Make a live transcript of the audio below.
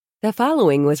The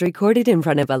following was recorded in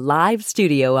front of a live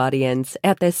studio audience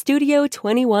at the Studio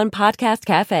 21 Podcast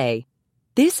Cafe.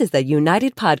 This is the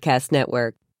United Podcast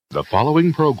Network. The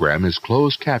following program is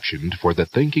closed captioned for the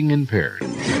thinking impaired.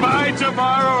 By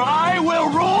tomorrow, I will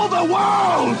rule the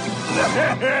world!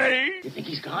 You think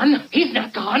he's gone? He's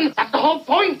not gone. That's the whole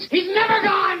point. He's never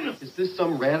gone! Is this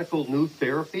some radical new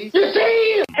therapy? You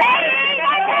see?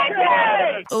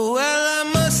 Well,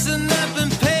 I must have not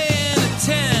been paying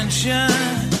attention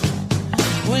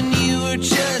when you were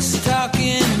just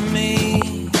talking to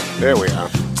me. There we are.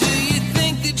 Do you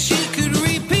think that you could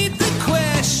repeat the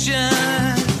question?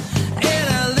 And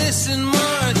I listen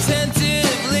more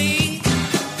attentively.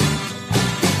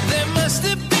 There must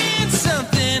have been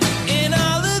something in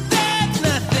all of that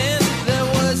nothing that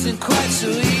wasn't quite so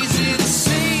easy to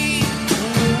see.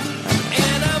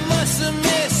 And I must have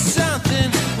missed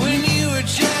something when you were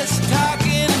just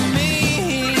talking to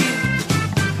me.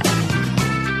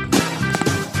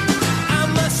 I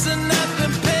must have not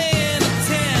been paying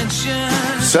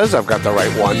attention. Says I've got the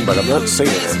right one, but I'm not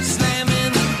singing it.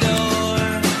 Slamming the door.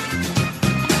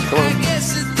 Come on. I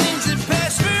guess the things that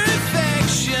pass for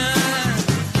affection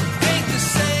ain't the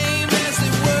same as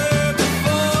they were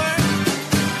before.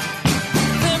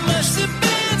 There must have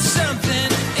been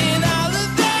something in all of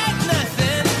that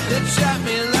nothing that dropped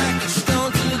me like a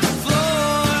stone to the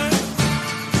floor.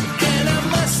 And I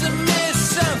must have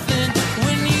missed something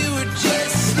when you were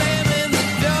just slamming the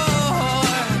door.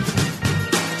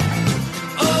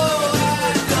 Oh,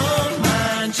 I don't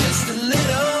mind just a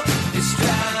little. It's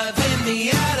driving me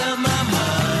out of my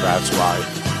mind. That's why.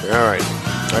 All right.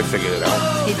 I figured it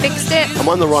out. He fixed it. I'm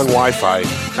on the wrong Wi-Fi. I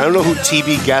don't know who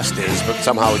TB Guest is, but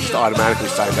somehow it just automatically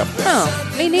signed up there. Oh,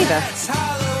 me neither.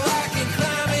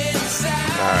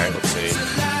 All right, let's see.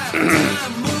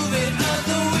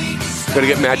 Gonna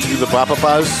get Matt to do the Papa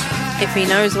Buzz. If he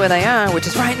knows where they are, which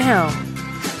is right now.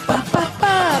 Ba, ba,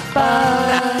 ba,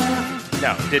 ba.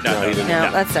 No, did not. No, he didn't. No,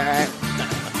 No. that's all right.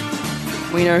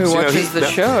 We know who So, watches the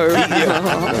show.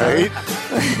 Right?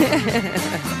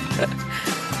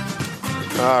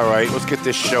 All right, let's get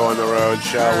this show on the road,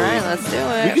 shall All we? right, let's do You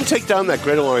it. can take down that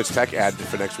Greater Lawrence Tech ad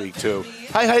for next week, too.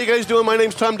 Hi, how you guys doing? My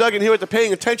name's Tom Duggan here at the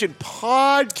Paying Attention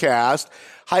Podcast.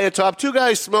 Hi atop Two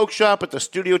Guys Smoke Shop at the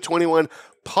Studio 21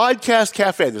 Podcast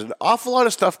Cafe. There's an awful lot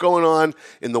of stuff going on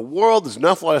in the world. There's an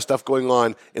awful lot of stuff going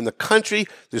on in the country.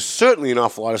 There's certainly an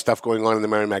awful lot of stuff going on in the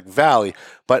Merrimack Valley.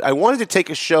 But I wanted to take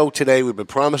a show today. We've been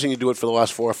promising to do it for the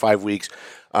last 4 or 5 weeks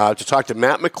to talk to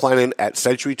Matt McLennan at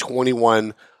Century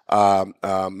 21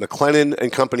 McLennan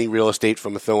and Company Real Estate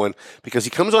from Methuen, because he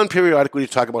comes on periodically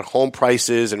to talk about home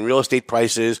prices and real estate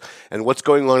prices and what's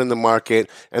going on in the market.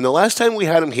 And the last time we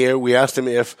had him here, we asked him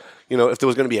if there was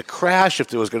going to be a crash, if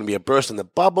there was going to be a burst in the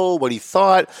bubble, what he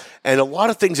thought. And a lot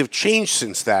of things have changed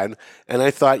since then. And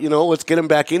I thought, let's get him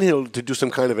back in here to do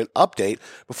some kind of an update.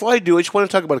 Before I do, I just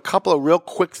want to talk about a couple of real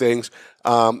quick things.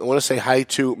 I want to say hi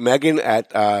to Megan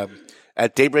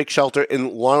at Daybreak Shelter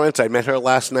in Lawrence. I met her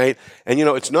last night. And,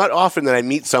 it's not often that I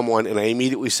meet someone and I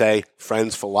immediately say,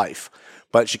 friends for life.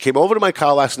 But she came over to my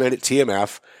car last night at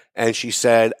TMF and she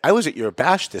said, I was at your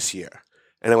bash this year.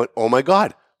 And I went, oh my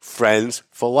God, friends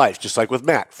for life. Just like with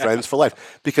Matt, friends for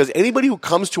life. Because anybody who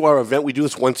comes to our event, we do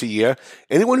this once a year,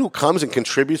 anyone who comes and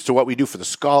contributes to what we do for the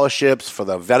scholarships, for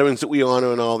the veterans that we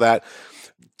honor and all that,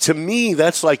 to me,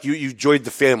 that's like you joined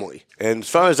the family. And as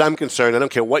far as I'm concerned, I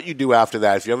don't care what you do after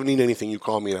that. If you ever need anything, you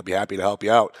call me and I'll be happy to help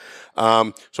you out. So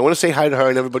I want to say hi to her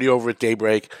and everybody over at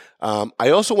Daybreak. I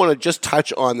also want to just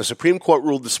touch on the Supreme Court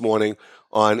ruled this morning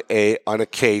on a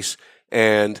case.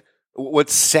 And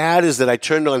what's sad is that I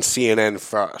turned on CNN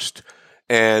first.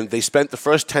 And they spent the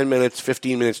first 10 minutes,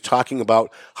 15 minutes talking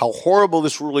about how horrible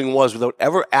this ruling was without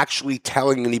ever actually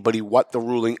telling anybody what the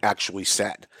ruling actually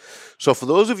said. So for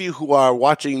those of you who are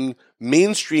watching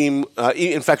mainstream,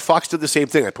 in fact, Fox did the same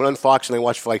thing. I put on Fox and I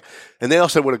watched and they all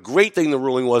said what a great thing the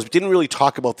ruling was, but didn't really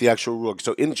talk about the actual ruling.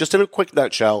 So in a quick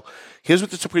nutshell, here's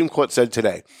what the Supreme Court said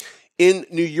today. In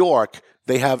New York,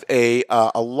 they have a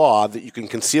law that you can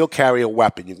conceal carry a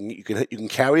weapon. You can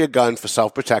carry a gun for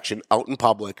self-protection out in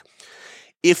public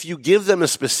if you give them a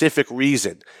specific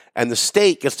reason, and the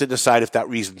state gets to decide if that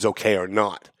reason's okay or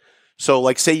not. So,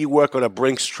 like, say you work on a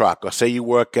Brinks truck, or say you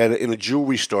work in a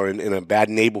jewelry store in a bad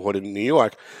neighborhood in New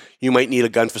York, you might need a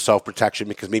gun for self-protection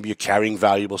because maybe you're carrying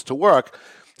valuables to work.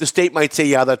 The state might say,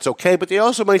 yeah, that's okay, but they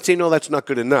also might say, no, that's not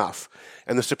good enough.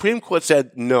 And the Supreme Court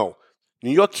said, no, New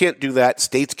York can't do that,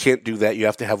 states can't do that. You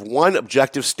have to have one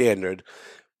objective standard.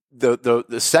 The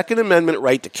Second Amendment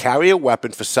right to carry a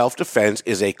weapon for self-defense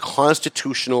is a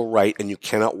constitutional right, and you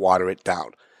cannot water it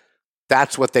down.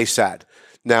 That's what they said.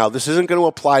 Now, this isn't going to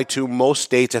apply to most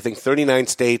states. I think 39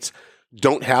 states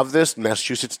don't have this.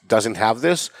 Massachusetts doesn't have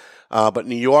this. But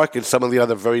New York and some of the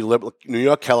other very liberal, New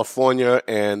York, California,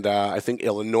 and I think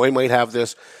Illinois might have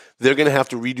this. They're going to have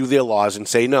to redo their laws and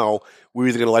say, no, we're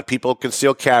either going to let people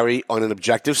conceal carry on an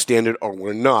objective standard or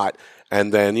we're not.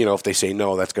 And then, if they say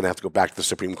no, that's going to have to go back to the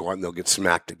Supreme Court and they'll get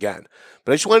smacked again.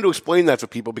 But I just wanted to explain that for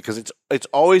people because it's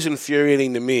always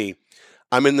infuriating to me.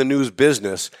 I'm in the news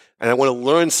business and I want to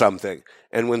learn something.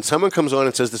 And when someone comes on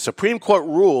and says the Supreme Court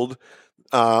ruled,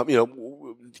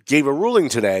 gave a ruling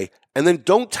today, and then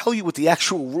don't tell you what the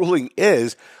actual ruling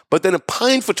is, but then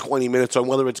opine for 20 minutes on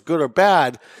whether it's good or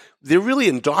bad, they're really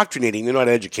indoctrinating. They're not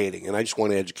educating. And I just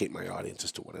want to educate my audience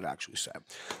as to what it actually said.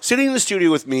 Sitting in the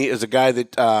studio with me is a guy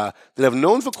that I've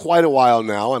known for quite a while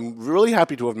now. I'm really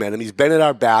happy to have met him. He's been at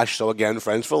our bash, so again,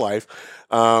 friends for life.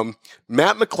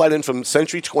 Matt McLennan from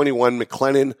Century 21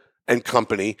 McLennan and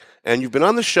Company. And you've been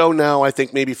on the show now, I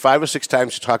think maybe 5 or 6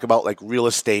 times to talk about like real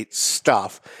estate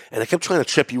stuff. And I kept trying to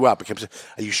trip you up. I kept saying,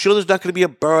 are you sure there's not going to be a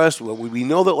burst? Well, we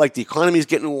know that like the economy is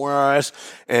getting worse.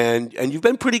 And you've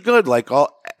been pretty good.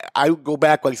 I go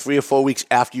back like 3 or 4 weeks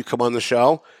after you come on the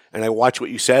show and I watch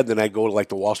what you said. Then I go to like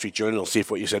the Wall Street Journal and see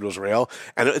if what you said was real.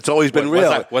 And it's always been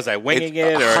real. Was I winging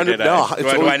it or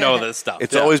do I know this stuff?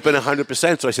 It's always been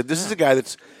 100%. So I said, this is a guy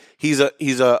that's, He's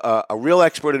a real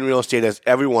expert in real estate, as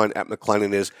everyone at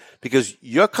McLennan is, because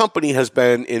your company has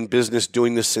been in business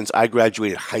doing this since I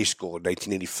graduated high school in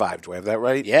 1985. Do I have that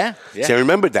right? Yeah. See, I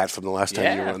remembered that from the last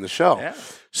time you were on the show. Yeah.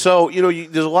 So,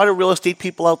 there's a lot of real estate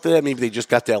people out there. Maybe they just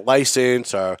got their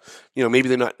license or, maybe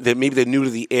they're not, maybe they're new to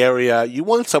the area. You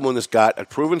want someone that's got a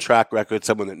proven track record,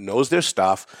 someone that knows their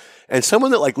stuff, and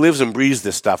someone that like lives and breathes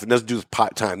this stuff and doesn't do this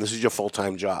part-time. This is your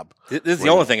full-time job. This is the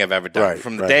only thing I've ever done.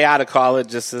 From the day out of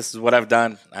college, this is what I've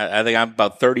done. I think I'm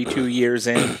about 32 years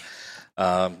in.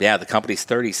 The company's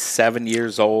 37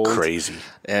 years old. Crazy.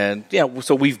 And,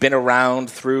 so we've been around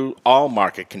through all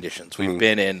market conditions. We've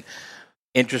been in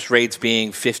interest rates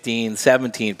being 15,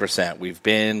 17%. We've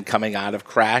been coming out of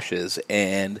crashes.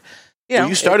 And,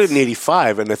 you started in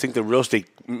 85, and I think the real estate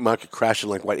market crashed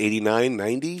in 89,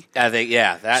 90? I think,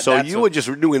 So you were just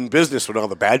doing business when all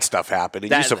the bad stuff happened,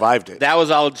 and you survived it. That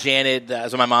was all Janet.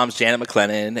 So my mom's Janet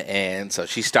McLennan, and so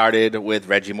she started with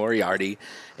Reggie Moriarty.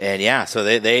 And, so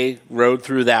they rode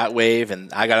through that wave,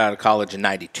 and I got out of college in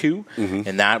 92,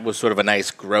 and that was sort of a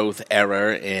nice growth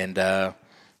era. And,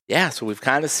 so we've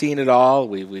kind of seen it all.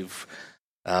 We've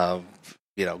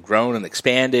grown and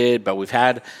expanded, but we've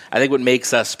had, I think what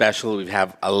makes us special, we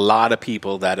have a lot of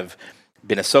people that have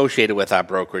been associated with our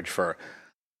brokerage for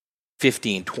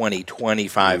 15, 20,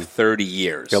 25, 30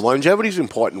 years. Yeah, longevity is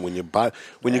important when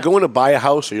you're going to buy a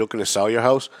house or you're going to sell your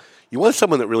house. You want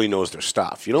someone that really knows their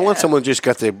stuff. You don't want someone who just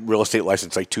got their real estate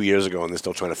license 2 years ago and they're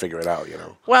still trying to figure it out,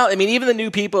 Well, I mean, even the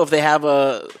new people, if they have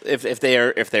if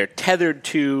they're tethered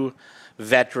to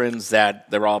veterans,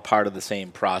 that they're all part of the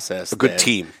same process. A good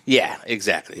team. Yeah,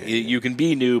 exactly. Yeah. You can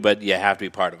be new, but you have to be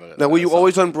part of it. Now, were you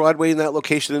always on Broadway in that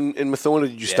location in Methuen, or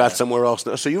did you start somewhere else?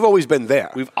 So you've always been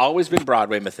there. We've always been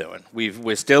Broadway, Methuen.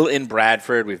 We're still in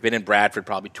Bradford. We've been in Bradford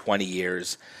probably 20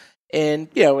 years.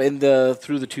 And, through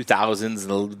the 2000s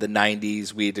and the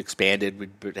 90s, we'd expanded. We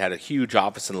had a huge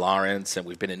office in Lawrence, and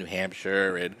we've been in New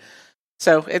Hampshire. And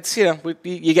so it's,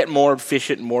 you get more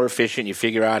efficient. You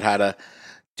figure out how to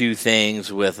do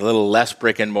things with a little less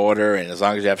brick and mortar, and as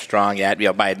long as you have strong my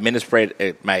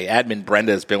admin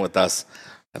Brenda has been with us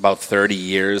about 30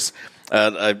 years.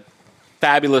 A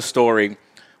fabulous story.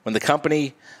 When the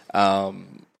company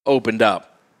opened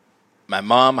up, my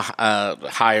mom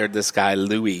hired this guy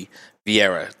Louis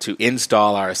Vieira to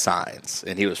install our signs,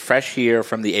 and he was fresh here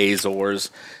from the Azores,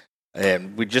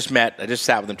 and we just met. I just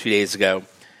sat with him 2 days ago.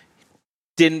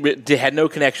 Had no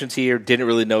connections here. Didn't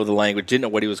really know the language. Didn't know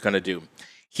what he was going to do.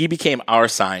 He became our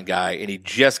sign guy, and he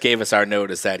just gave us our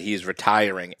notice that he's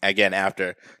retiring again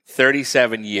after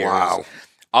 37 years. Wow.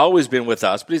 Always been with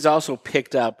us, but he's also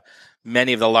picked up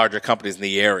many of the larger companies in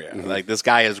the area. Like, this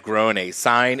guy has grown a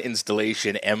sign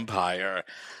installation empire.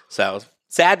 So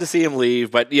sad to see him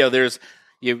leave, but you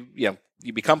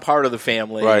become part of the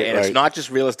family, and it's not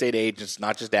just real estate agents,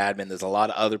 not just admin. There's a lot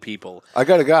of other people. I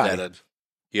got a guy.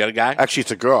 You got a guy? Actually,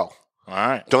 it's a girl. All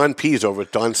right. Dawn Pease over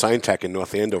at Dawn Sign Tech in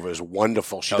North Andover is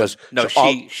wonderful.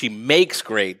 She makes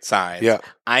great signs. Yeah.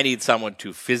 I need someone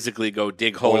to physically go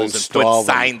dig holes and put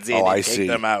signs in and take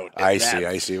them out. I see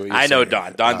what you're saying. I know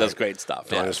Dawn. Dawn does great stuff.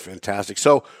 Dawn is fantastic.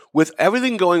 So with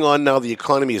everything going on now, the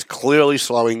economy is clearly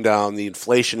slowing down. The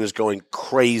inflation is going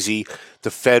crazy.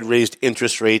 The Fed raised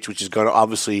interest rates, which is going to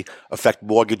obviously affect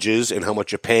mortgages and how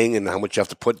much you're paying and how much you have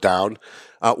to put down.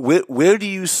 Where do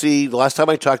you see, the last time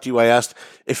I talked to you, I asked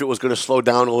if it was going to slow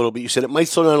down a little bit. You said it might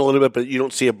slow down a little bit, but you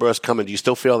don't see a burst coming. Do you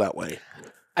still feel that way?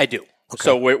 I do. Okay.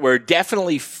 So we're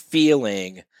definitely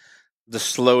feeling the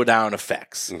slowdown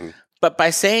effects. Mm-hmm. But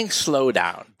by saying slow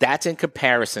down, that's in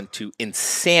comparison to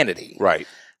insanity Right.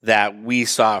 that we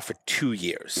saw for 2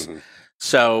 years. Mm-hmm.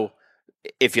 So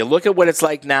if you look at what it's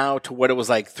like now to what it was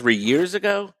like 3 years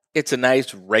ago, it's a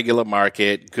nice regular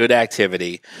market, good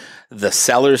activity. The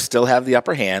sellers still have the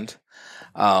upper hand,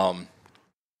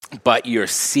 but you're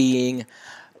seeing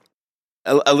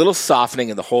a little softening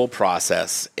in the whole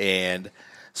process. And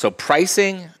so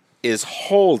pricing is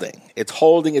holding. It's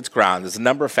holding its ground. There's a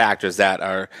number of factors that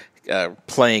are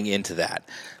playing into that.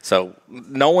 So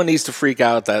no one needs to freak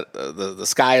out that the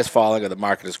sky is falling or the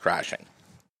market is crashing.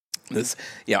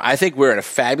 I think we're in a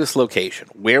fabulous location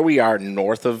where we are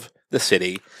north of the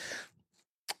city,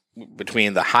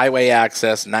 between the highway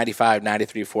access, 95,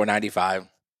 93, 495.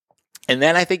 And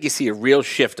then I think you see a real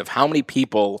shift of how many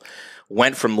people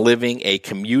went from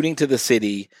commuting to the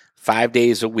city 5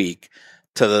 days a week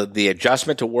to the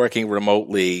adjustment to working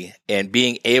remotely and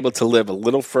being able to live a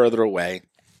little further away.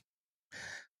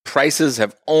 Prices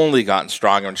have only gotten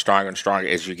stronger and stronger and stronger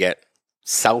as you get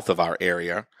south of our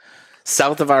area.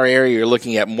 South of our area, you're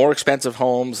looking at more expensive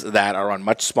homes that are on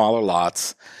much smaller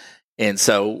lots. And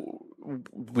so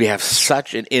we have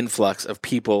such an influx of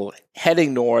people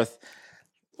heading north,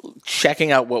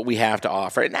 checking out what we have to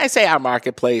offer. And I say our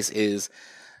marketplace is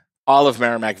all of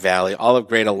Merrimack Valley, all of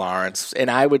Greater Lawrence.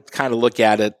 And I would kind of look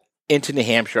at it into New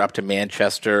Hampshire, up to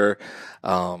Manchester,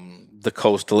 the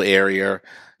coastal area.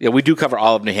 We do cover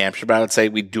all of New Hampshire, but I would say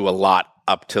we do a lot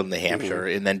up to New Hampshire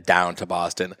and then down to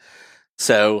Boston.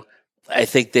 So I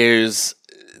think there's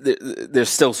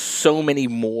still so many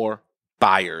more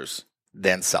buyers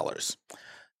than sellers.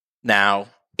 Now,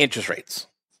 interest rates.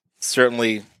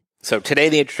 Certainly, so today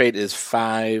the interest rate is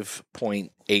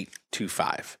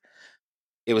 5.825.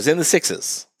 It was in the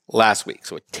sixes last week,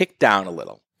 so it ticked down a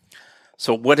little.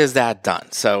 So what has that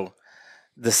done? So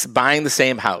buying the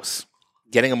same house,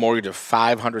 getting a mortgage of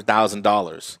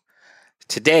 $500,000.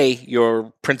 Today,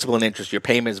 your principal and interest, your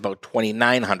payment is about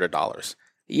 $2,900.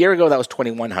 A year ago, that was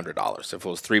 $2,100 if it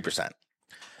was 3%.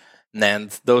 And then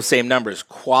those same numbers,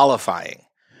 qualifying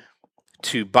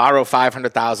to borrow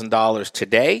 $500,000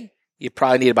 today, you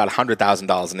probably need about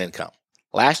 $100,000 in income.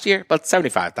 Last year, about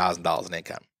 $75,000 in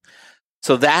income.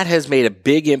 So that has made a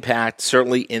big impact,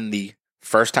 certainly in the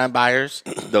first-time buyers,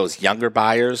 those younger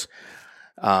buyers.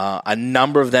 A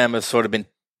number of them have sort of been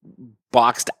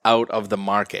boxed out of the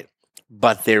market,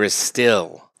 but there is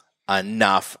still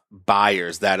enough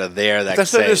buyers that are there that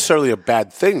that's not necessarily a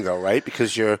bad thing, though, right?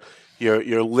 Because you're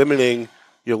limiting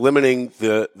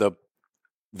the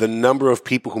number of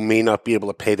people who may not be able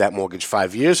to pay that mortgage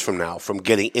 5 years from now from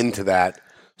getting into that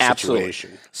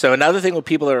situation. Absolutely. So another thing when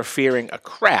people are fearing a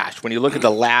crash, when you look at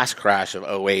the last crash of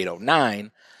 08,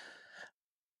 09,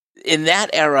 in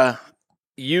that era,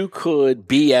 you could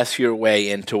BS your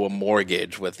way into a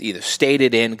mortgage with either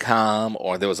stated income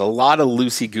or there was a lot of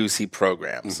loosey-goosey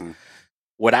programs. Mm-hmm.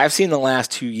 What I've seen in the last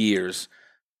 2 years,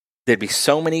 there'd be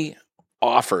so many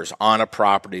offers on a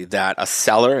property that a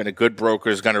seller and a good broker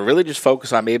is going to really just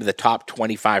focus on maybe the top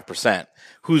 25%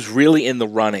 who's really in the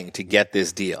running to get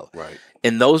this deal. Right.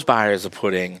 And those buyers are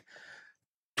putting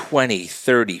 20,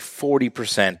 30,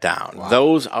 40% down. Wow.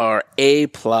 Those are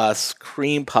A-plus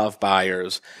cream puff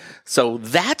buyers. So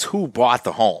that's who bought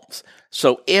the homes.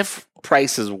 So if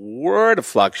prices were to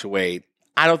fluctuate,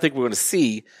 I don't think we're going to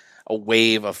see a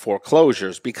wave of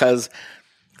foreclosures because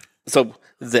so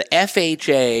the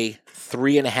FHA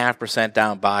 3.5%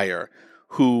 down buyer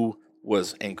who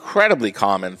was incredibly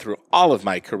common through all of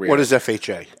my career. What is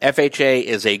FHA? FHA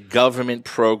is a government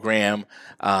program,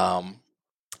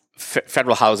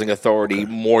 Federal Housing Authority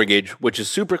mortgage, which is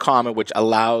super common, which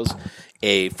allows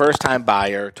a first-time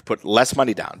buyer to put less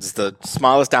money down. It's the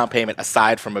smallest down payment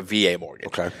aside from a VA mortgage.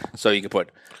 Okay. So you can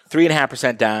put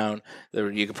 3.5% down.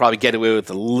 You can probably get away with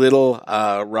a little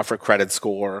rougher credit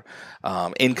score.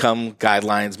 Income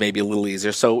guidelines may be a little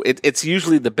easier. So it's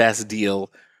usually the best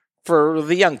deal for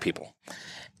the young people.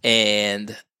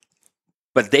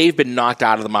 But they've been knocked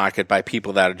out of the market by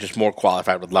people that are just more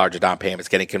qualified with larger down payments,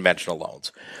 getting conventional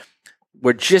loans.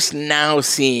 We're just now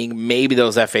seeing maybe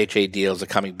those FHA deals are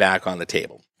coming back on the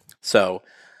table. So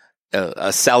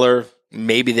a seller,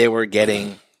 maybe they were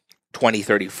getting 20,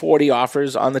 30, 40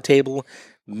 offers on the table.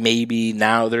 Maybe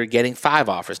now they're getting 5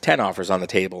 offers, 10 offers on the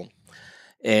table.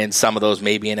 And some of those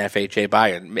may be an FHA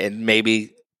buyer. And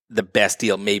maybe the best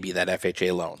deal may be that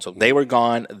FHA loan. So they were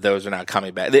gone. Those are now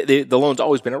coming back. The loan's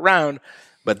always been around,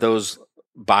 but those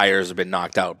buyers have been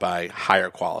knocked out by higher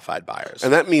qualified buyers.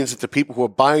 And that means that the people who are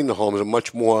buying the homes are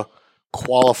much more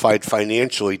qualified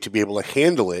financially to be able to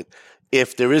handle it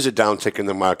if there is a downtick in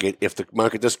the market, if the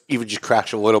market does even just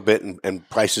crash a little bit and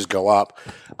prices go up.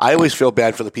 I always feel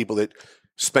bad for the people that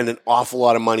spend an awful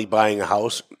lot of money buying a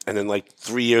house, and then like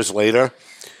 3 years later,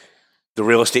 the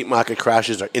real estate market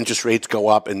crashes, or interest rates go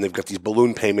up, and they've got these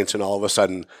balloon payments, and all of a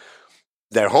sudden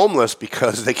they're homeless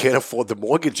because they can't afford the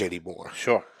mortgage anymore.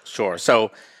 Sure.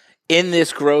 So in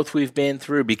this growth we've been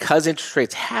through, because interest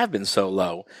rates have been so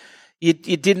low, you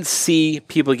didn't see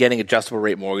people getting adjustable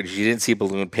rate mortgages. You didn't see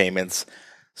balloon payments.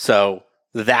 So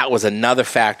that was another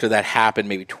factor that happened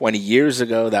maybe 20 years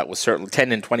ago. That was certainly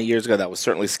 10 and 20 years ago. That was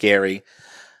certainly scary.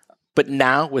 But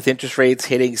now with interest rates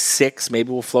hitting 6,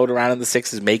 maybe we'll float around in the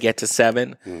 6s, may get to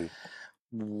 7.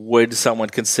 Would someone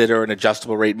consider an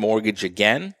adjustable rate mortgage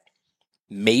again?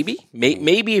 Maybe.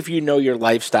 Maybe if you know your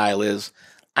lifestyle is,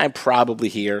 I'm probably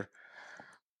here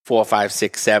 4, 5,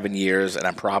 6, 7 years, and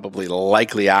I'm probably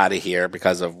likely out of here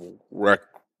because of work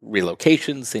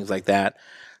relocations, things like that.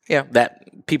 Yeah,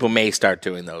 that people may start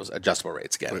doing those adjustable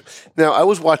rates again. Right. Now, I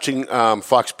was watching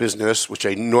Fox Business, which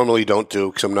I normally don't do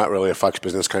because I'm not really a Fox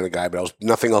Business kind of guy, but I was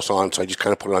nothing else on, so I just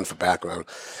kind of put it on for background.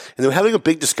 And they were having a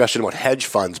big discussion about hedge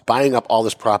funds buying up all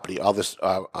this property, all this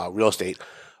real estate,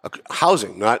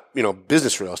 housing, not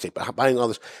business real estate, but buying all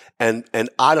this and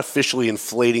artificially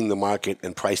inflating the market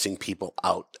and pricing people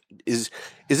out. Is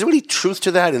there any truth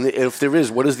to that? And if there is,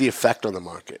 what is the effect on the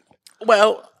market?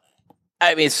 Well,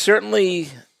 I mean, certainly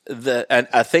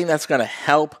a thing that's going to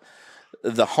help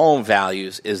the home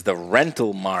values is the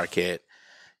rental market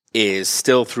is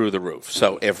still through the roof.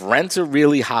 So if rents are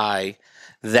really high,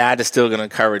 that is still going to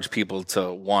encourage people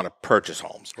to want to purchase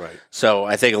homes. Right. So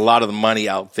I think a lot of the money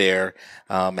out there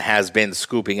has been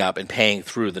scooping up and paying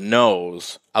through the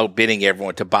nose, outbidding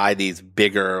everyone to buy these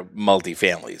bigger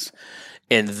multifamilies.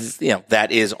 And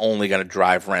that is only going to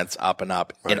drive rents up and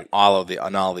up in all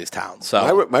these towns.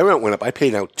 So my rent went up. I pay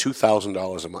now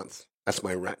 $2,000 a month. That's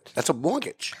my rent. That's a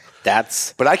mortgage.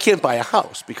 But I can't buy a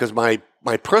house because my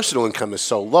personal income is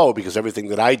so low because everything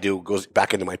that I do goes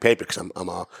back into my paper because I'm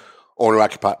a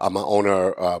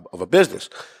owner of a business.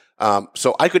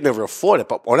 So I could never afford it.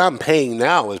 But what I'm paying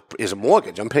now is a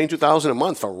mortgage. I'm paying $2,000 a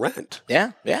month for rent.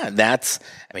 Yeah.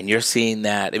 And you're seeing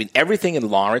that. I mean, everything in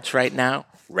Lawrence right now,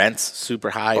 rents super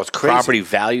high. Oh, it's crazy. Property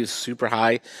values super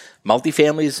high.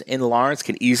 Multifamilies in Lawrence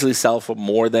can easily sell for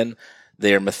more than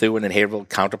their Methuen and Haverhill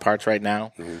counterparts right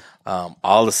now. Mm-hmm.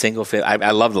 All the single family.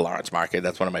 I love the Lawrence market.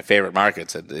 That's one of my favorite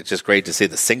markets. It's just great to see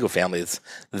the single families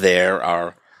there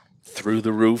are through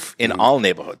the roof in all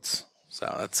neighborhoods.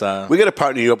 So that's we got to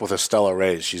partner you up with Estella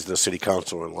Reyes. She's the city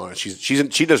councilor in Lawrence.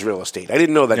 She does real estate. I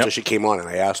didn't know that until she came on, and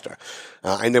I asked her.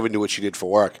 I never knew what she did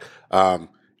for work.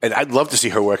 And I'd love to see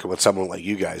her working with someone like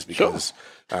you guys because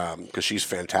she's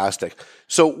fantastic.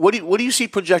 So what do you see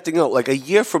projecting out? Like a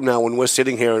year from now when we're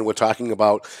sitting here and we're talking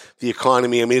about the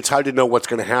economy, I mean, it's hard to know what's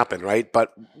going to happen, right?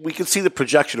 But we can see the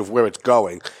projection of where it's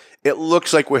going. It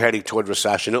looks like we're heading toward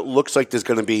recession. It looks like there's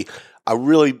going to be a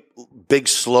really big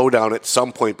slowdown at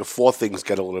some point before things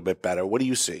get a little bit better. What do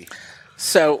you see?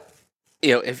 So,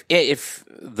 if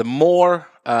the more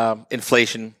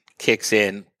inflation kicks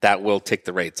in, that will tick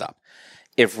the rates up.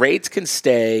 If rates can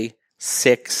stay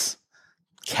 6,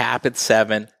 cap at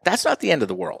 7, that's not the end of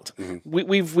the world.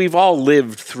 Mm-hmm. We've all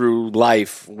lived through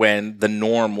life when the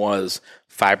norm was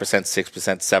 5%,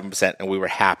 6%, 7%, and we were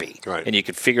happy. Right. And you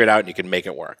could figure it out and you could make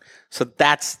it work. So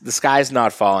the sky's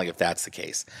not falling if that's the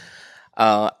case.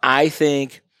 I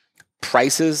think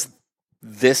prices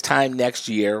this time next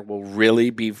year will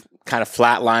really be kind of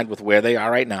flatlined with where they are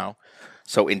right now.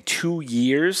 So in 2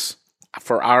 years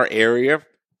for our area,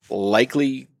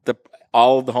 likely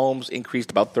all of the homes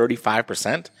increased about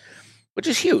 35%, which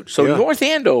is huge. So North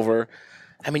Andover,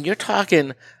 I mean, you're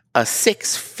talking a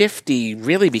 650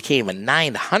 really became a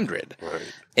 900, right.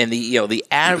 And the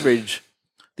average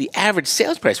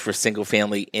sales price for a single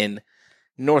family in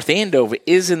North Andover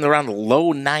is in around the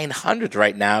low 900s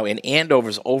right now, and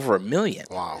Andover's over $1 million.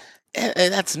 Wow,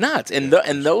 and that's nuts. And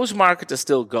those markets are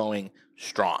still going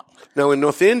strong. Now in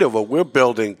North Andover, we're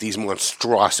building these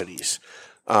monstrosities.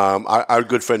 Our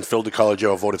good friend Phil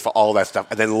DiColleggio voted for all that stuff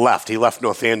and then left. He left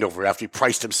North Andover after he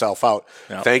priced himself out.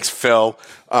 Yep. Thanks, Phil.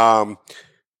 I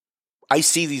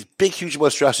see these big, huge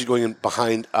monstrosities going in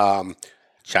behind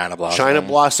China Blossom. China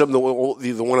Blossom, the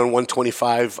one on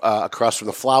 125 across from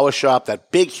the flower shop.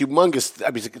 That big, humongous.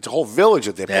 I mean, it's a whole village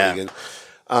that they're putting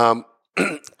in.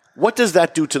 What does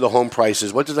that do to the home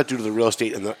prices? What does that do to the real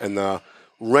estate and the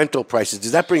rental prices?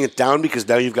 Does that bring it down because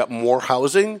now you've got more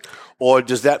housing, or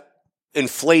does that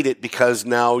inflate it because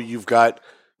now you've got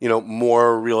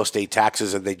more real estate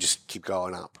taxes, and they just keep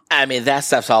going up. I mean, that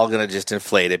stuff's all going to just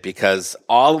inflate it because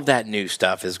all of that new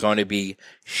stuff is going to be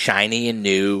shiny and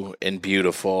new and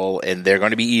beautiful, and they're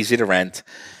going to be easy to rent.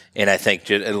 And I think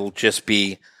it'll just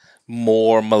be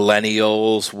more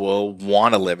millennials will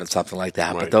want to live in something like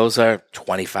that. Right. But those are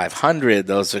 $2,500.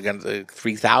 Those are going to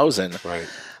 $3,000. Right.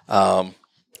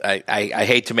 I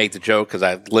hate to make the joke because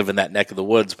I live in that neck of the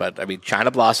woods, but I mean, China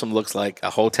Blossom looks like a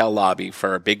hotel lobby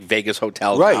for a big Vegas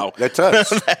hotel Right, now. that does.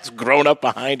 That's grown up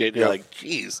behind it. You're like,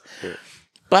 geez. Yeah.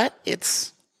 But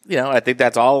it's, I think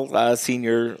that's all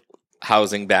senior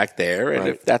housing back there, and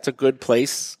if that's a good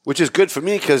place. Which is good for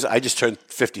me because I just turned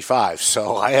 55,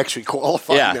 so I actually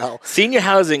qualify now. Senior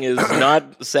housing is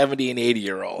not 70 and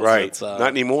 80-year-olds. Right, It's, not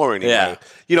anymore anyway.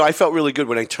 Yeah. I felt really good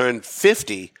when I turned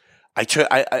 50.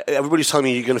 Everybody's telling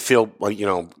me you're going to feel like,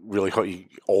 really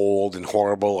old and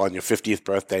horrible on your 50th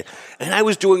birthday. And I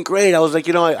was doing great. I was like,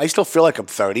 I still feel like I'm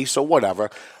 30, so whatever.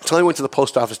 Until I went to the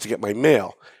post office to get my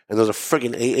mail. And there's a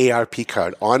friggin' AARP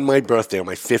card on my birthday, on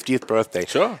my 50th birthday.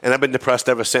 Sure. And I've been depressed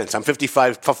ever since. I'm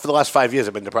 55. For the last 5 years,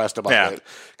 I've been depressed about it.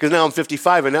 Because now I'm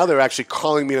 55, and now they're actually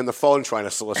calling me on the phone trying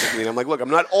to solicit me. And I'm like, look, I'm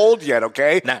not old yet,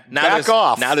 okay? Back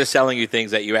off. Now they're selling you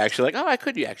things that you actually like, I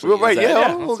could you actually use right,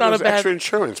 that. Well, it's not a bad extra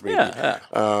insurance, maybe.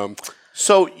 Yeah.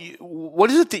 So what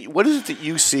is it that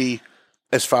you see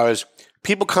as far as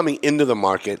people coming into the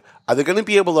market? Are they going to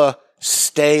be able to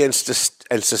stay and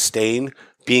sustain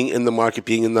being in the market,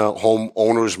 being in the home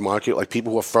owners market, like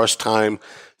people who are first time,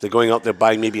 they're going out there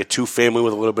buying maybe a 2-family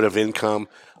with a little bit of income,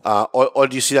 or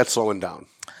do you see that slowing down?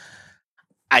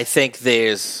 I think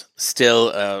there's still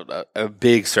a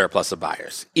big surplus of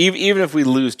buyers. Even if we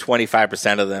lose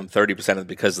 25% of them, 30% of them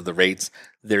because of the rates,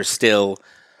 there's still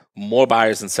more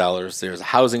buyers than sellers. There's a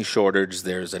housing shortage.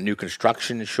 There's a new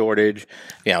construction shortage.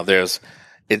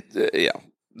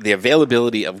 The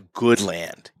availability of good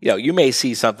land. You may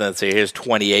see something that say, here's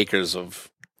 20 acres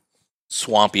of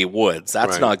swampy woods.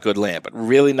 That's not good land, but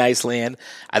really nice land.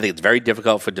 I think it's very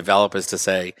difficult for developers to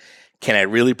say, can I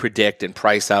really predict and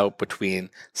price out between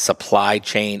supply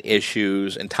chain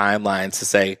issues and timelines to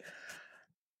say,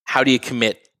 how do you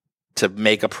commit to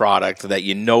make a product that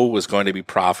was going to be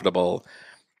profitable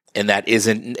and that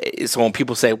isn't? So when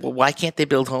people say, well, why can't they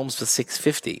build homes for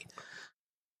 $650,000?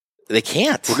 They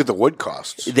can't. Look at the wood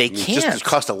costs. They can't. Just the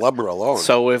cost of lumber alone.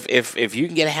 So if you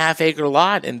can get a half-acre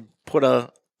lot and put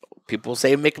people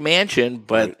say McMansion,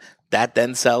 but that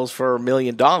then sells for $1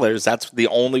 million, that's the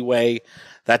only way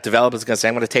that developer's going to say,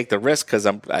 I'm going to take the risk because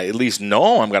I at least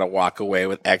know I'm going to walk away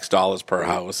with X dollars per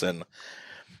house. And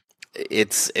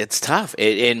it's tough.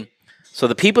 And so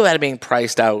the people that are being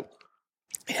priced out,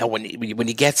 when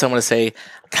you get someone to say,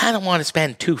 I kind of want to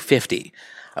spend $250,000,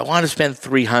 I want to spend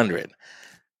 $300,000.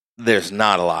 There's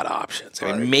not a lot of options.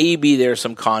 I mean, maybe there's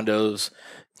some condos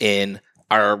in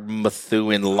our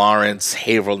Methuen, Lawrence,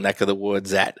 Haverhill neck of the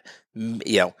woods that,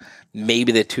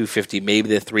 maybe they're $250,000, maybe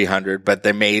they're $300,000, but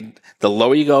they're made. The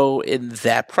lower you go in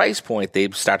that price point, they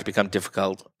start to become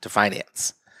difficult to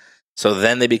finance. So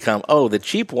then they become, the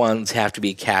cheap ones have to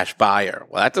be cash buyer.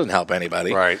 Well, that doesn't help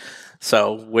anybody. Right.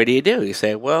 So what do? You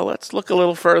say, well, let's look a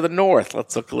little further north.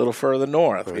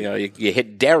 Right. You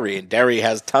hit Derry, and Derry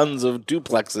has tons of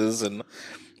duplexes. And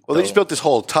they just built this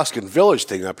whole Tuscan Village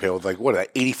thing up here with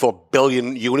 84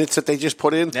 billion units that they just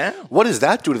put in. Yeah. What does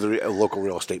that do to the local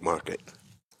real estate market?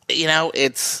 They're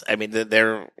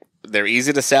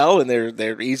easy to sell and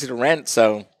they're easy to rent.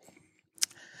 So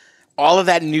all of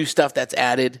that new stuff that's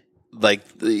added,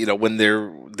 when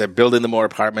they're building the more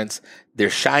apartments,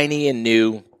 they're shiny and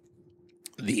new.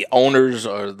 The owners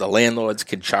or the landlords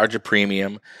can charge a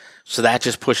premium. So that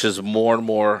just pushes more and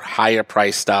more higher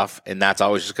price stuff, and that's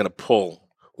always just going to pull.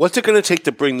 What's it going to take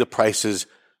to bring the prices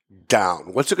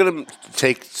down? What's it going to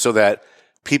take so that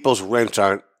people's rents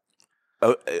aren't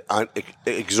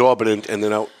exorbitant and they're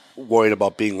not worried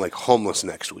about being homeless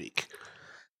next week?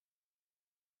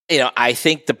 I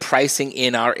think the pricing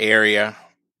in our area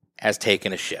has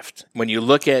taken a shift. When you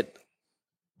look at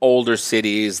older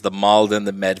cities, the Malden,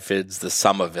 the Medfords, the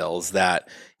Somervilles, that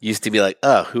used to be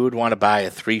who would want to buy a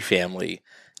 3-family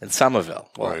in Somerville?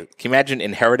 Well, Can you imagine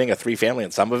inheriting a 3-family in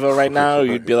Somerville right now?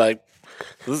 You'd be like,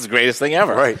 this is the greatest thing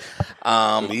ever. Right.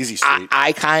 An easy street.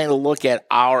 I kind of look at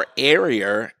our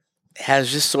area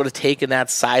has just sort of taken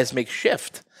that seismic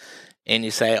shift. And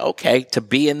you say, okay, to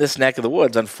be in this neck of the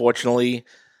woods, unfortunately,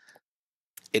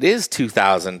 it is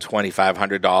 $2,000,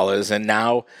 $2,500. And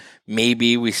now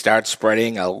maybe we start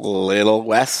spreading a little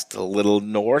west, a little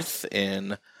north.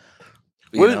 And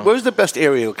where's the best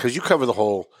area? Because you cover the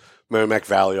whole Merrimack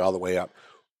Valley all the way up.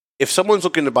 If someone's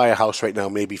looking to buy a house right now,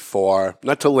 maybe for,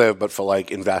 not to live, but for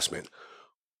investment,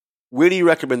 where do you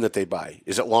recommend that they buy?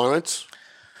 Is it Lawrence?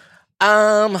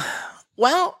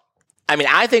 Well, I mean,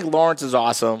 I think Lawrence is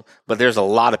awesome, but there's a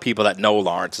lot of people that know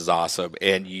Lawrence is awesome,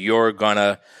 and you're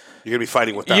gonna be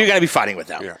fighting with them. You're gonna be fighting with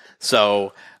them. Yeah.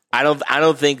 So I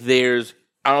don't think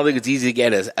it's easy to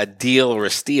get a deal or a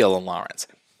steal in Lawrence.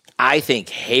 I think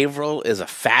Haverhill is a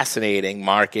fascinating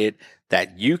market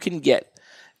that you can get.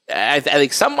 I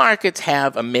think some markets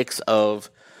have a mix of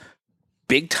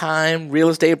big-time real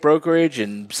estate brokerage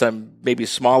and some maybe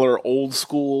smaller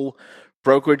old-school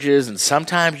brokerages, and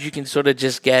sometimes you can sort of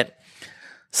just get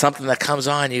something that comes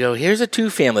on. You go, here's a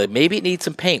two-family. Maybe it needs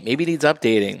some paint. Maybe it needs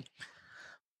updating.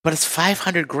 But it's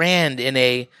 $500,000 in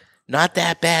a not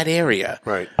that bad area.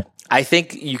 Right. I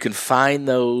think you can find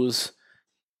those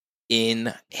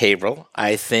in Haverhill.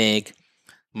 I think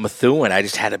Methuen, I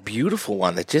just had a beautiful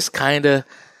one that just kind of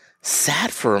sat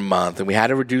for a month, and we had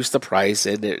to reduce the price.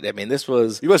 And this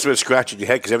was... You must have been scratching your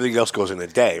head because everything else goes in a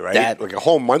day, right? Like a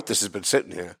whole month this has been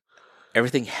sitting here.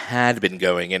 Everything had been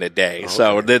going in a day.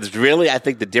 So there's really, I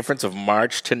think, the difference of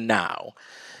March to now.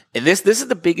 And this is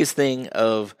the biggest thing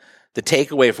of the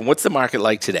takeaway from what's the market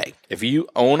like today. If you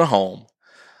own a home,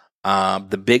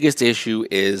 the biggest issue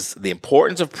is the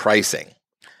importance of pricing.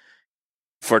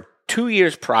 For 2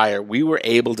 years prior, we were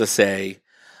able to say,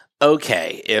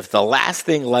 okay, if the last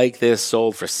thing like this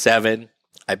sold for $7,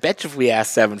 I bet you if we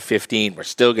ask $7.15, we're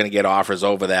still going to get offers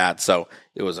over that. So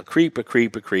it was a creep.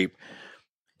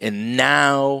 And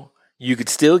now you could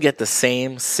still get the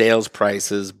same sales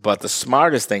prices, but the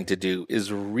smartest thing to do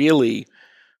is really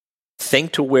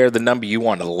think to where the number you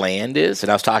want to land is.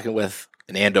 And I was talking with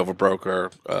an Andover broker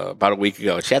about a week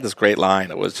ago. She had this great line.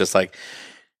 It was just like,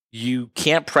 you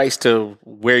can't price to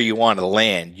where you want to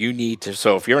land. You need to.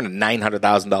 So if you're in a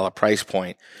 $900,000 price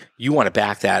point, you want to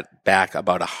back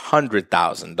about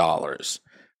 $100,000,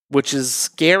 which is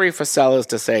scary for sellers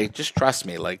to say, just trust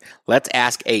me. Like, let's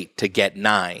ask 8 to get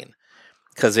 9.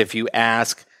 Because if you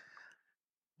ask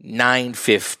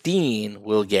 9.15,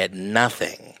 we'll get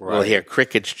nothing. Right. We'll hear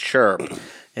crickets chirp.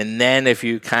 And then if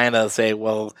you kind of say,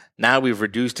 well, now we've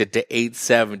reduced it to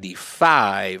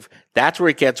 8.75, that's where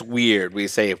it gets weird. We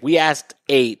say if we asked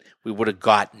 8, we would have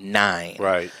got 9.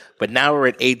 Right. But now we're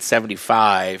at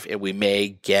 8.75, and we may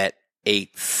get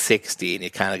 8.60, and you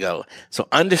kind of go. So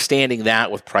understanding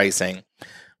that with pricing,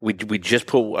 we just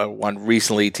put one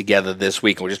recently together this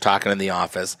week, and we're just talking in the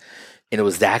office, and it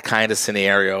was that kind of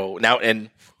scenario. Now, and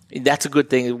that's a good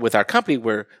thing with our company.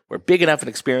 We're big enough and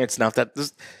experienced enough that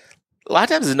a lot of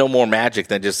times there's no more magic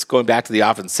than just going back to the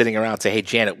office and sitting around and say, hey,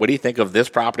 Janet, what do you think of this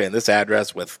property and this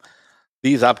address with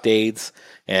these updates?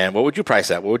 And what would you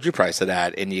price at? What would you price it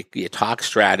at? And you talk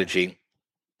strategy.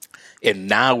 And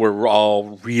now we're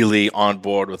all really on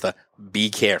board with be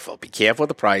careful. Be careful with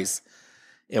the price.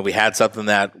 And we had something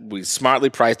that we smartly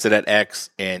priced it at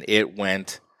X, and it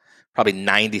went probably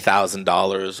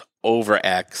 $90,000 over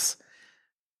X.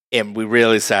 And we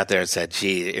really sat there and said,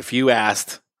 gee, if you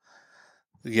asked,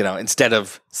 instead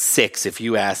of 6, if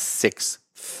you asked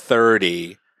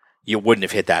 6.30, you wouldn't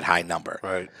have hit that high number.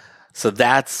 Right. So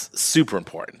that's super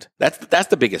important. That's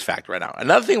the biggest factor right now.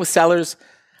 Another thing with sellers,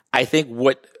 I think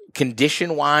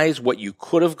condition-wise, what you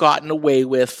could have gotten away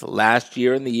with last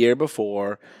year and the year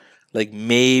before, like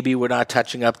maybe we're not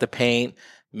touching up the paint,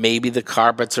 maybe the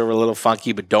carpets are a little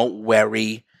funky, but don't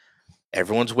worry.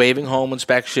 Everyone's waiving home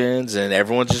inspections, and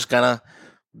everyone's just going to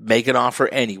make an offer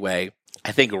anyway.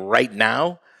 I think right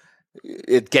now,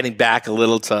 it's getting back a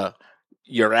little to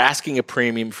you're asking a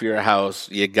premium for your house.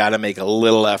 You got to make a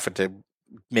little effort to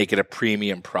make it a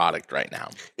premium product right now.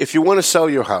 If you want to sell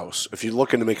your house, if you're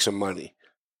looking to make some money,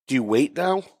 do you wait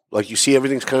now? Like you see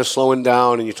everything's kind of slowing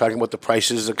down and you're talking about the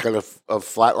prices are kind of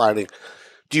flatlining.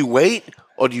 Do you wait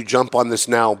or do you jump on this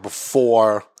now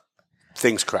before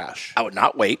things crash? I would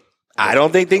not wait. I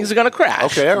don't think things are going to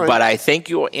crash. Okay, all right. But I think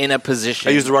you're in a position.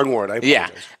 I used the wrong word. I apologize.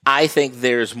 Yeah. I think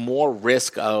there's more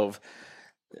risk of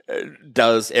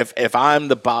if I'm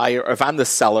the buyer, or if I'm the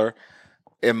seller,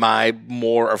 am I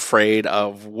more afraid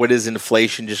of what is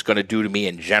inflation just going to do to me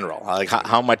in general? Like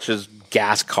how much is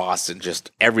gas costs and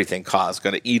just everything costs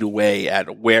going to eat away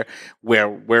at where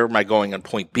am I going on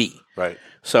point B? Right.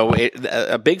 So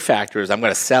a big factor is I'm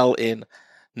going to sell in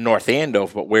North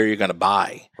Andover, but where are you going to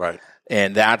buy? Right.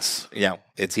 And that's,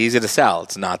 it's easy to sell.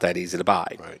 It's not that easy to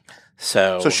buy. Right.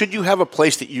 So should you have a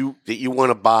place that you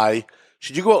want to buy?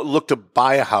 Should you go out and look to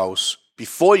buy a house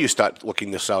before you start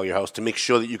looking to sell your house to make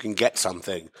sure that you can get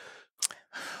something?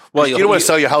 Well, you don't want to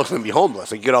sell your house and be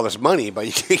homeless. Like, you get all this money, but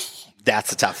you can't. That's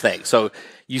the tough thing. So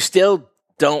you still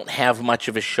don't have much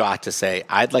of a shot to say,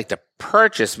 I'd like to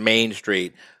purchase Main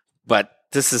Street, but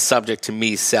this is subject to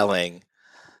me selling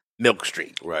Milk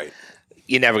Street. Right.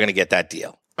 you're never going to get that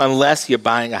deal unless you're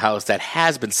buying a house that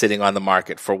has been sitting on the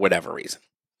market for whatever reason.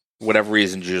 Whatever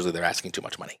reason, usually they're asking too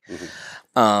much money.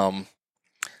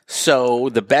 So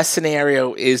the best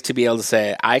scenario is to be able to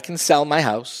say, I can sell my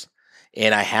house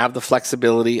and I have the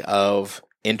flexibility of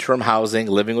interim housing,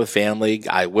 living with family.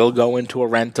 I will go into a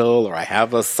rental or I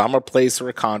have a summer place or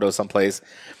a condo someplace.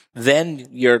 Then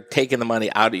you're taking the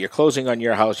money out. You're closing on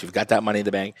your house. You've got that money in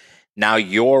the bank. Now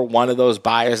you're one of those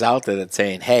buyers out there that's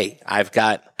saying, hey, I've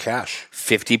got cash,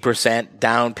 50%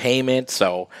 down payment.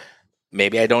 So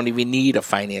maybe I don't even need a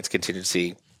finance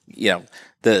contingency. You know,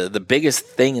 the biggest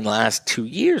thing in the last 2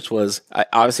 years was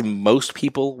obviously most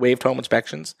people waived home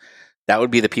inspections. That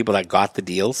would be the people that got the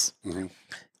deals.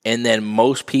 And then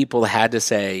most people had to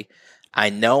say, I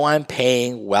know I'm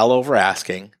paying well over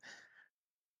asking.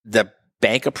 The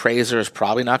bank appraiser is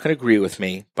probably not going to agree with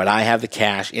me, but I have the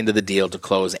cash into the deal to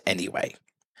close anyway.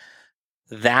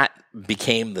 That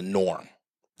became the norm.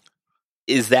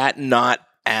 Is that not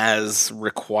as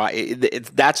required?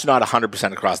 That's not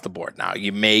 100% across the board now.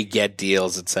 You may get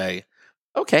deals that say,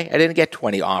 okay, I didn't get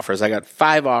 20 offers. I got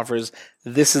 5 offers.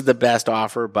 This is the best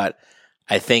offer, but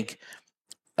I think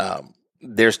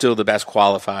they're still the best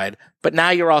qualified. But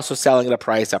now you're also selling at a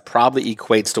price that probably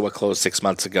equates to what closed 6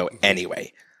 months ago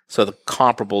anyway. So the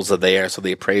comparables are there, so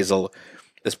the appraisal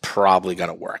is probably going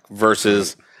to work.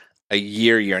 Versus a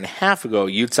year and a half ago,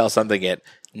 you'd sell something at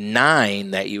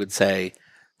 9 that you would say,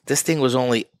 this thing was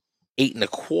only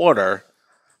 8.25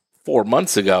 4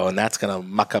 months ago, and that's going to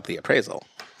muck up the appraisal.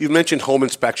 You've mentioned home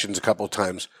inspections a couple of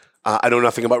times. I know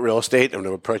nothing about real estate. I've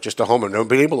never purchased a home. I've never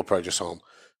been able to purchase a home.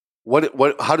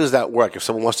 How does that work? If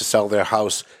someone wants to sell their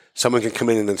house, someone can come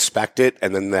in and inspect it,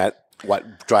 and then that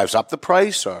drives up the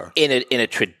price? Or in a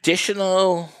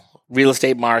traditional real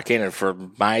estate market, and for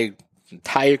my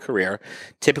entire career,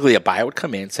 typically a buyer would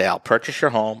come in and say, I'll purchase your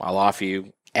home, I'll offer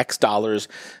you X dollars,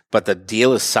 but the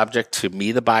deal is subject to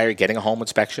me, the buyer, getting a home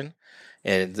inspection,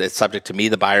 and it's subject to me,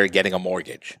 the buyer, getting a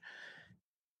mortgage.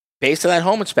 Based on that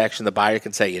home inspection, the buyer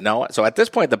can say, you know what? So at this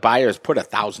point, the buyer has put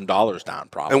 $1,000 down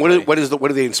probably. And what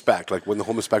do they inspect? Like when the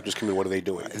home inspectors come in, what are they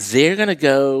doing? They're going to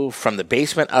go from the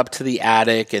basement up to the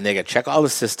attic, and they're going to check all the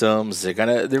systems. They're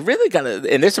really going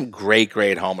to, and there's some great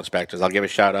home inspectors. I'll give a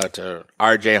shout out to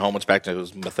RJ Home Inspector,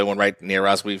 who's Methuen right near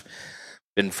us. We've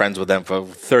been friends with them for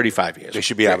 35 years. They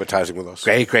should be advertising with us.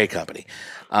 Great company.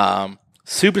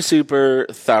 Super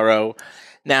thorough.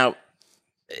 Now,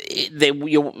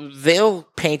 they'll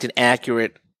paint an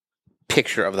accurate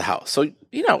picture of the house. So,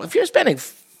 you know, if you're spending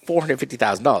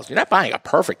 $450,000, you're not buying a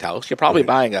perfect house. You're probably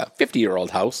buying a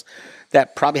 50-year-old house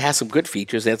that probably has some good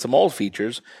features and some old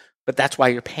features, but that's why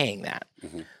you're paying that.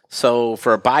 So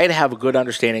for a buyer to have a good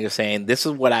understanding of saying, this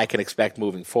is what I can expect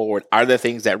moving forward, are there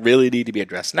things that really need to be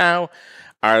addressed now?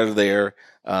 Are there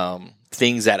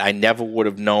things that I never would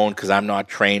have known because I'm not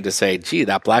trained to say, gee,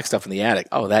 that black stuff in the attic,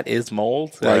 oh, that is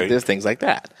mold? Right. Like, there's things like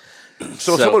that.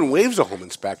 So if someone waives a home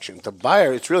inspection, the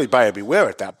buyer, it's really buyer beware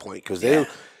at that point because you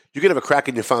can have a crack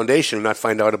in your foundation and not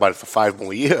find out about it for 5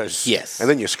 more years. Yes. And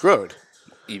then you're screwed.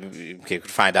 You could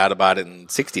find out about it in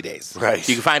 60 days. Right.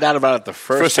 You can find out about it the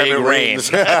first time big it rain.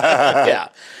 rains. Yeah.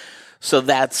 So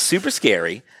that's super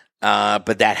scary,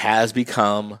 but that has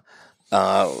become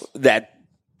that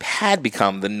had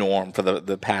become the norm for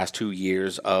the past 2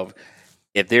 years of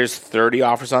if there's 30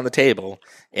 offers on the table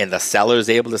and the seller is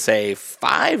able to say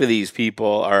 5 of these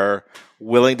people are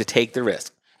willing to take the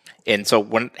risk. And so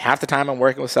when half the time I'm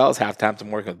working with sellers, half the time I'm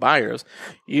working with buyers,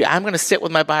 I'm going to sit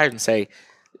with my buyers and say,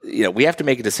 you know, we have to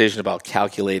make a decision about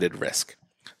calculated risk.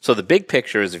 So the big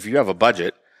picture is if you have a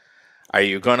budget, are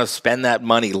you going to spend that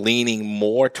money leaning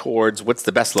more towards what's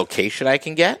the best location I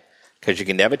can get? Because you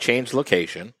can never change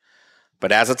location.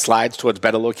 But as it slides towards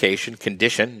better location,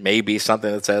 condition may be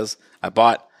something that says, I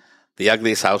bought the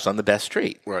ugliest house on the best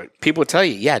street. Right. People will tell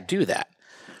you, yeah, do that.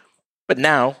 But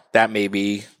now that may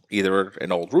be either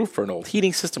an old roof or an old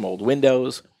heating system, old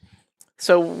windows.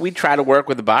 So we try to work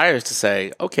with the buyers to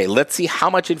say, okay, let's see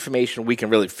how much information we can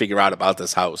really figure out about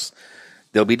this house.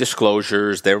 There'll be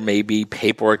disclosures. There may be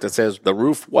paperwork that says the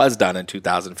roof was done in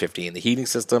 2015. The heating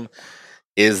system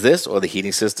is this, or the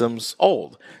heating system's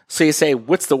old. So you say,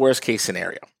 what's the worst case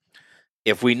scenario?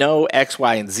 If we know X,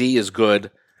 Y, and Z is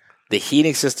good, the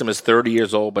heating system is 30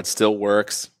 years old but still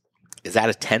works, is that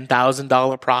a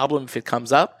 $10,000 problem if it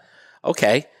comes up?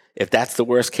 Okay, if that's the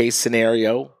worst case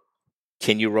scenario,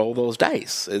 can you roll those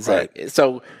dice? Right.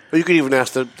 So you could even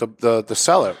ask the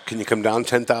seller, can you come down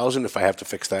 $10,000 if I have to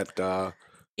fix that?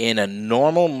 In a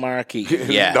normal market,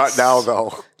 yes. Not now,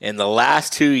 though. In the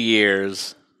last 2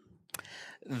 years,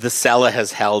 the seller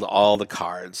has held all the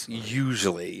cards,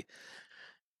 usually.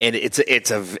 And it's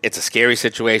a scary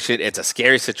situation. It's a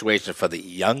scary situation for the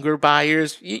younger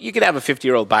buyers. You could have a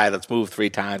 50-year-old buyer that's moved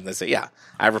 3 times and they say, yeah,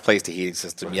 I've replaced the heating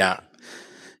system. Right. Yeah.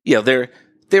 You know,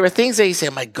 there are things that you say,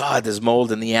 oh my God, there's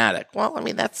mold in the attic. Well, I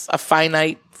mean, that's a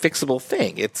finite fixable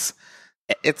thing. It's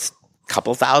a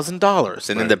couple $1,000s.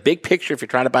 And in the big picture, if you're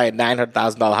trying to buy a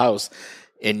 $900,000 house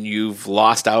and you've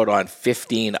lost out on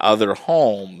 15 other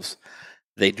homes,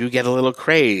 they do get a little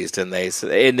crazed, and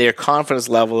their confidence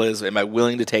level is, am I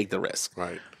willing to take the risk?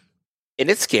 Right.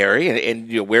 And it's scary. And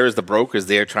you know, where is the brokers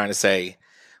there trying to say,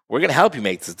 we're going to help you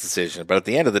make this decision, but at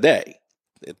the end of the day,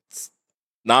 it's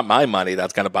not my money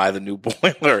that's going to buy the new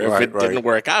boiler. If it didn't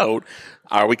work out,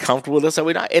 are we comfortable with this? Are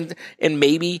we not? And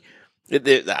maybe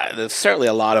there's certainly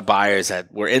a lot of buyers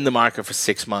that were in the market for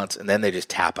 6 months and then they just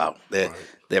tap out.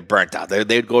 They're burnt out.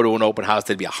 They'd go to an open house.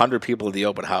 There'd be 100 people at the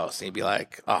open house, and you'd be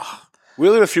like, oh. We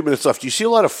only have a few minutes left. Do you see a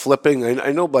lot of flipping?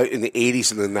 I know in the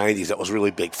 80s and the 90s, that was really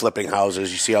big, flipping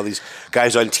houses. You see all these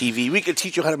guys on TV. We could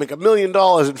teach you how to make $1 million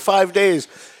in 5 days.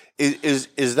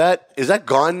 Is that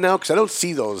gone now? Because I don't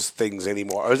see those things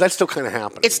anymore. Or is that still kind of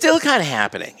happening? It's still kind of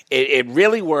happening. It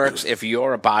really works if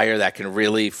you're a buyer that can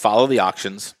really follow the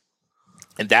auctions,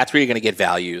 and that's where you're going to get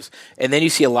values. And then you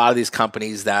see a lot of these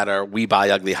companies that are We Buy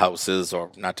Ugly Houses,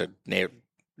 or not to name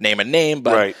a name,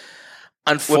 but right.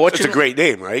 Unfortunately, it's a great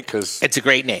name, right? Because it's a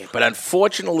great name, but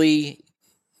unfortunately,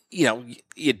 you know,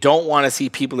 you don't want to see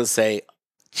people that say,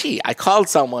 gee, I called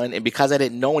someone, and because I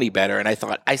didn't know any better, and I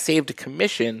thought I saved a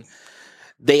commission,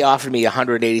 they offered me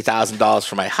 $180,000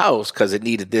 for my house because it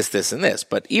needed this, this, and this.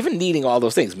 But even needing all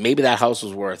those things, maybe that house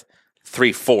was worth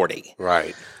 $340,000.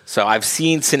 Right. So I've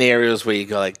seen scenarios where you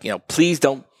go like, you know, please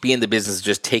don't be in the business of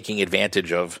just taking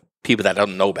advantage of people that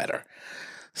don't know better.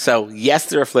 So, yes,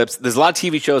 there are flips. There's a lot of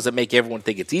TV shows that make everyone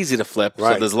think it's easy to flip.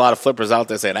 Right. So there's a lot of flippers out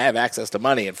there saying, I have access to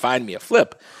money and find me a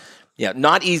flip. Yeah,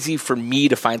 not easy for me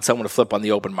to find someone to flip on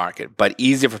the open market, but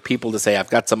easier for people to say, I've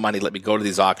got some money, let me go to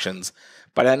these auctions.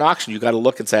 But at an auction, you got to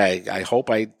look and say, I hope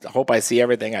I see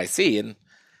everything I see. And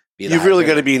you've really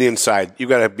got to be an inside. You've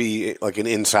got to be like an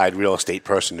inside real estate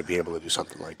person to be able to do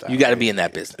something like that. You got to be in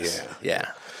that business.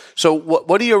 Yeah. So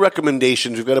what are your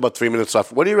recommendations? We've got about 3 minutes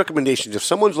left. What are your recommendations if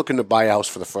someone's looking to buy a house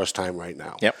for the first time right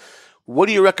now? Yep. What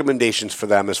are your recommendations for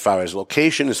them as far as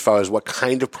location, as far as what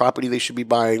kind of property they should be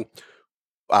buying?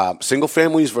 Single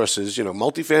families versus,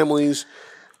 multifamilies?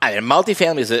 I mean,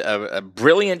 multifamily is a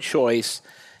brilliant choice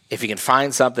if you can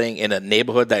find something in a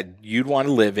neighborhood that you'd want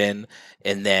to live in,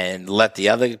 and then let the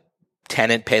other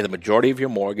tenant pay the majority of your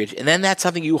mortgage, and then that's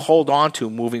something you hold on to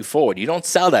moving forward. You don't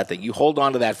sell that thing. You hold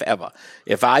on to that forever.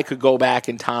 If I could go back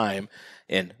in time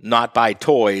and not buy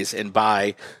toys and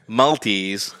buy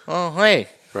multis, oh, hey.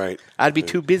 Right. I'd be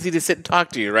too busy to sit and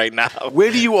talk to you right now.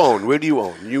 Where do you own?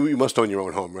 You must own your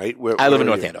own home, right? I live in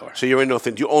North Andover. So you're in North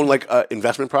Andover. Do you own like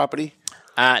investment property?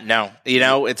 No.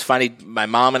 It's funny. My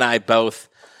mom and I both,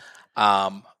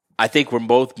 I think we're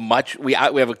both we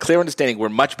have a clear understanding we're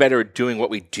much better at doing what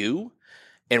we do,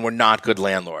 and we're not good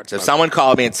landlords. If someone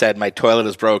called me and said, my toilet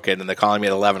is broken, and they're calling me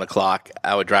at 11 o'clock,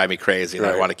 that would drive me crazy, and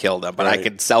I want to kill them. But I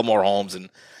can sell more homes, and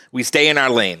we stay in our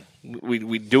lane.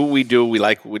 We do what we do. We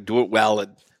do it well,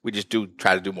 and we just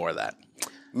try to do more of that.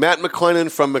 Matt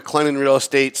McLennan from McLennan Real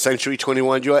Estate, Century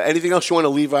 21. Do you have anything else you want to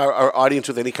leave our audience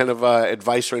with, any kind of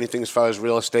advice or anything as far as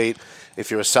real estate? If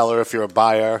you're a seller, if you're a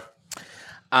buyer?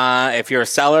 If you're a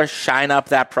seller, shine up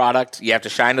that product. You have to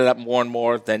shine it up more and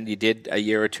more than you did a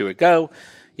year or two ago.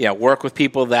 Work with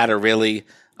people that are really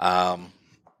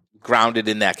grounded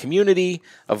in that community.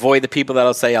 Avoid the people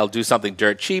that'll say, I'll do something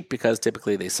dirt cheap, because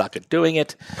typically they suck at doing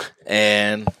it.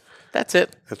 And that's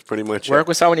it. That's pretty much it. Work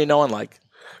with someone you know and like.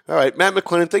 All right, Matt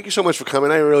McLennan, thank you so much for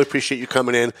coming. I really appreciate you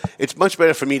coming in. It's much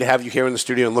better for me to have you here in the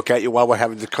studio and look at you while we're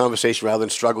having the conversation rather than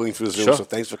struggling through Zoom. Sure. So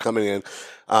thanks for coming in.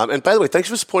 And by the way, thanks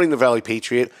for supporting the Valley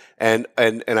Patriot and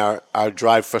our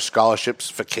drive for scholarships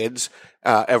for kids.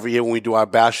 Every year when we do our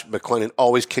bash, McLennan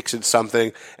always kicks in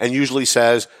something and usually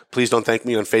says, please don't thank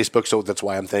me on Facebook. So that's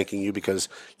why I'm thanking you, because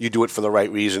you do it for the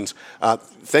right reasons.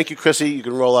 Thank you, Chrissy. You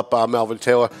can roll up Melvin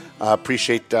Taylor.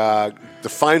 Appreciate the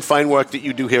fine work that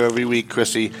you do here every week,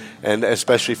 Chrissy, and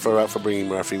especially for bringing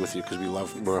Murphy with you, because we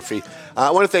love Murphy.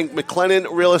 I want to thank McLennan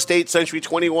Real Estate, Century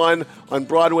 21 on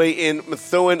Broadway in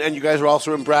Methuen, and you guys are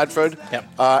also in Bradford.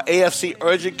 Yep. AFC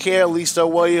Urgent Care, Lisa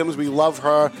Williams, we love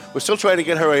her. We're still trying to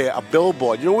get her a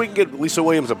billboard. We can get Lisa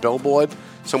Williams a billboard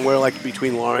somewhere like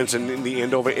between Lawrence and in the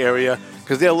Andover area,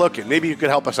 because they're looking. Maybe you could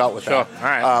help us out with that. Sure. All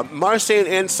right. Marsan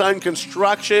and Son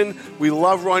Construction. We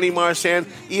love Ronnie Marsan.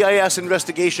 EIS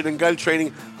Investigation and Gun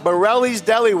Training. Borelli's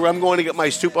Deli, where I'm going to get my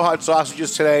super hot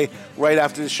sausages today right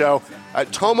after the show.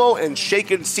 Tomo and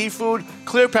Shaken Seafood.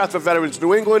 Clear Path for Veterans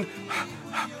New England.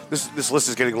 This list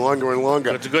is getting longer and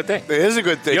longer. It's a good thing. It is a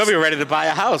good thing. You'll be ready to buy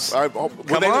a house.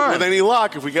 With any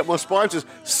luck, if we get more sponsors,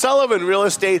 Sullivan Real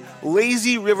Estate,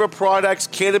 Lazy River Products,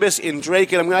 Cannabis in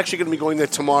Drake, and I'm actually going to be going there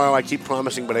tomorrow. I keep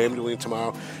promising, but I am doing it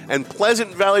tomorrow. And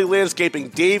Pleasant Valley Landscaping,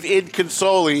 Dave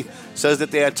Consoli says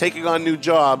that they are taking on new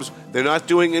jobs. They're not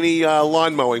doing any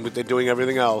lawn mowing, but they're doing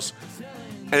everything else.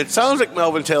 And it sounds like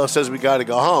Melvin Taylor says we got to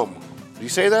go home. Did you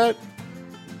say that?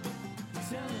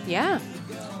 Yeah.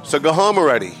 So go home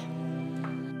already.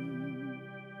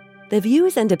 The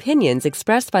views and opinions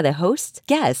expressed by the hosts,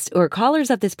 guests, or callers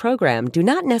of this program do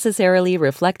not necessarily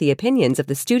reflect the opinions of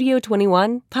the Studio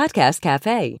 21 Podcast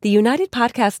Cafe, the United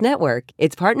Podcast Network,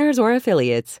 its partners, or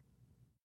affiliates.